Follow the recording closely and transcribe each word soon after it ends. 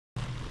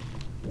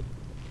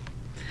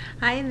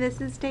Hi, this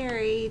is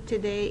Teri.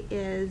 Today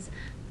is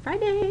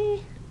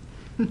Friday.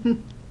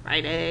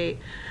 Friday,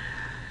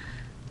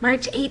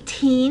 March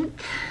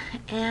 18th,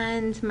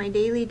 and my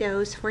daily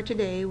dose for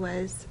today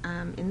was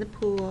in the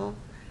pool,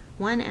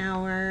 1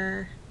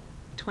 hour,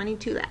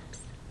 22 laps.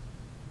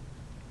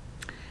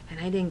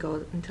 And I didn't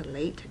go until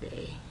late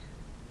today,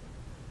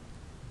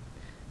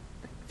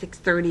 like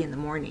 6:30 in the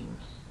morning.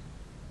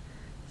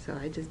 So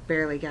I just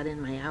barely got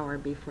in my hour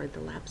before the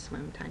lap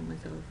swim time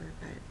was over,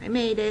 but I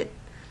made it.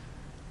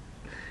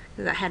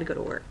 Because I had to go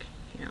to work,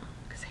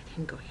 because I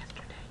didn't go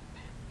yesterday.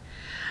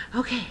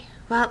 Okay,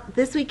 well,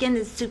 this weekend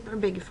is super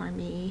big for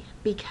me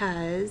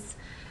because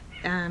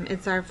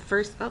it's our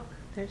first, oh,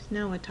 there's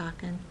Noah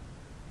talking.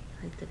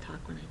 I like to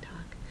talk when I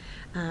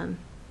talk.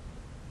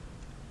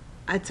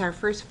 It's our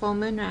first full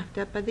moon wrapped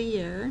up of the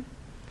year,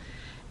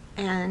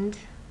 and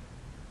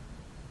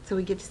so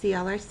we get to see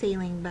all our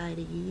sailing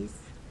buddies,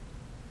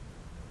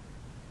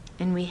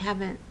 and we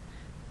haven't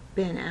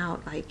been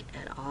out like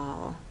at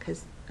all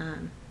because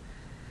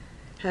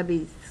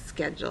hubby's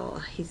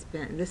schedule,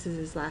 this is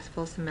his last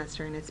full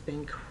semester and it's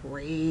been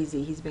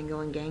crazy. He's been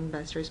going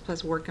gangbusters,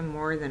 plus working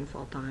more than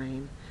full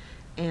time,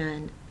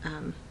 and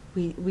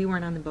we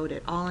weren't on the boat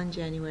at all in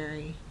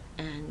January,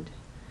 and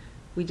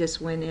we just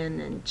went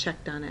in and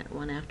checked on it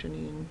one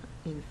afternoon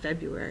in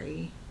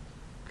February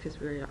because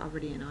we were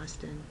already in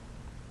Austin.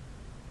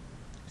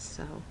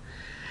 So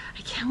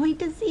I can't wait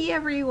to see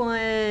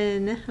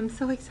everyone. I'm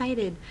so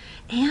excited.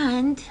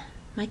 And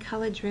my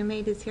college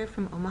roommate is here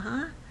from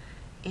Omaha,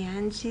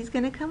 and she's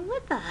gonna come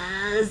with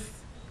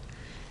us.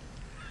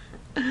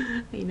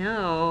 I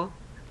know.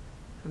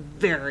 I'm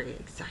very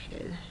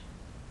excited.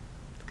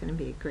 It's gonna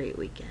be a great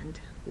weekend.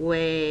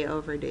 Way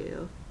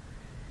overdue.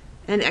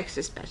 And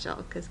extra special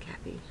because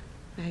Kathy,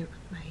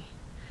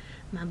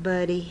 my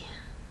buddy,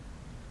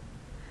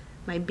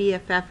 my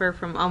BFFer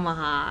from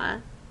Omaha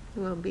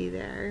will be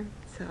there.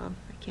 So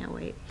I can't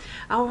wait.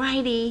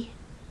 Alrighty.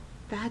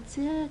 That's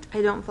it.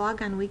 I don't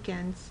vlog on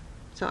weekends.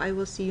 So I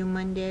will see you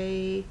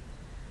Monday,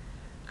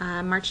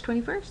 March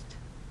 21st.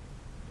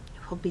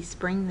 It will be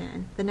spring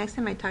then. The next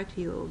time I talk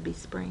to you, it will be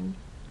spring.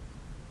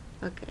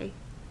 Okay.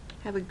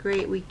 Have a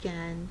great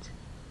weekend.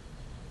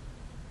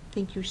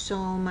 Thank you so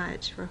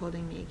much for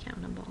holding me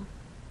accountable.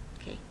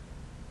 Okay.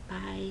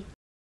 Bye.